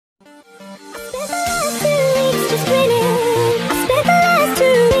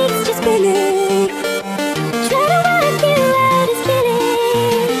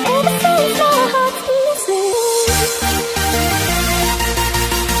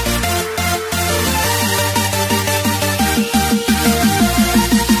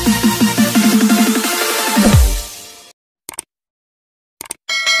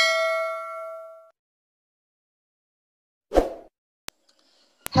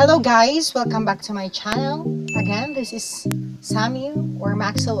Hello guys, welcome back to my channel. Again, this is Samuel or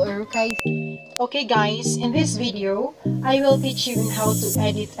Maxwell Urukay. Okay guys, in this video, I will teach you how to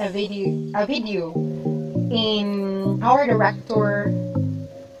edit a video in Power Director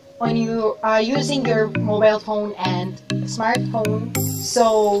on you using your mobile phone and smartphone.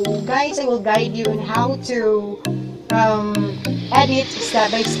 So guys, I will guide you on how to edit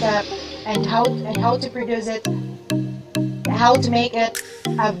step by step and how to produce it, how to make it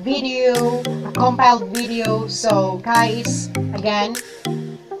a video, a compiled video. So guys, again,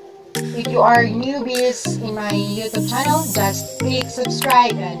 if you are newbies in my YouTube channel, just click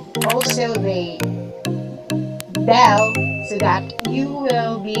subscribe and also the bell so that you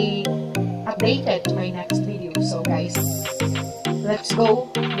will be updated to my next video. So guys, let's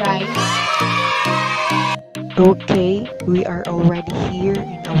go guys. Okay, we are already here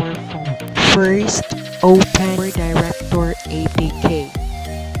in our phone. First, open Power Director APK.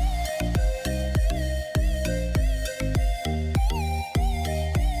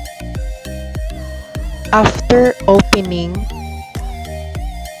 After opening,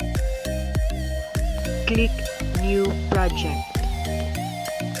 click New Project.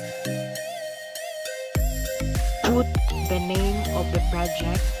 Put the name of the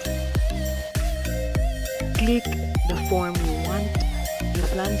project. Click the form you want. If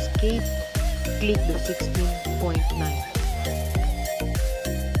landscape, click the 16.9.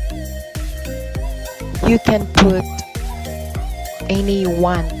 You can put any you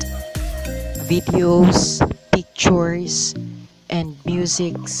want. Videos, pictures, and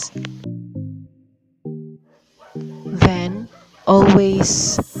musics. Then,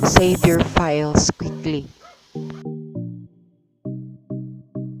 always save your files quickly.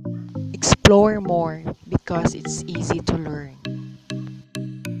 Explore more because it's easy to learn.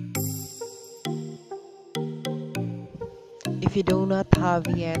 If you do not have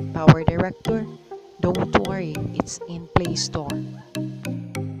yet Power Director, don't worry, it's in Play Store.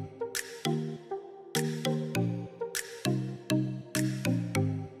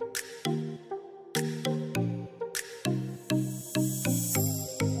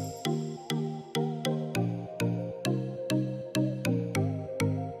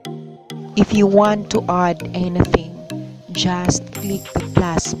 If you want to add anything, just click the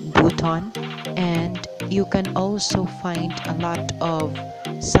plus button, and you can also find a lot of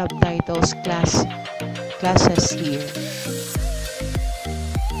subtitles classes here.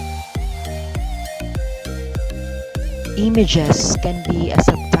 Images can be a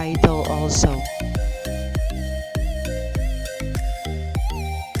subtitle also.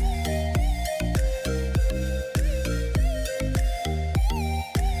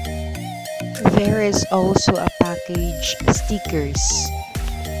 There is also a package stickers.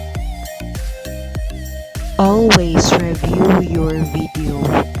 Always review your video.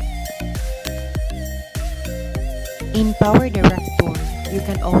 In Power Director, you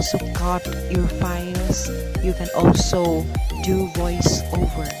can also cut your files. You can also do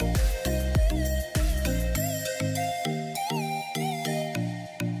voiceover.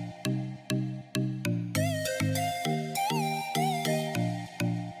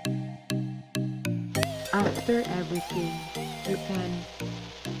 After everything, you can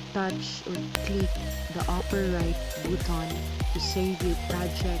touch or click the upper right button to save your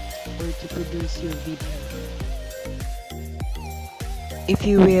project or to produce your video. If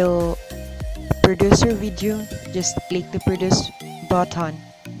you will produce your video, just click the produce button,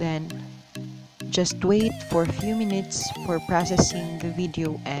 then just wait for a few minutes for processing the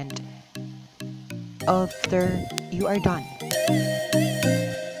video, and after you are done.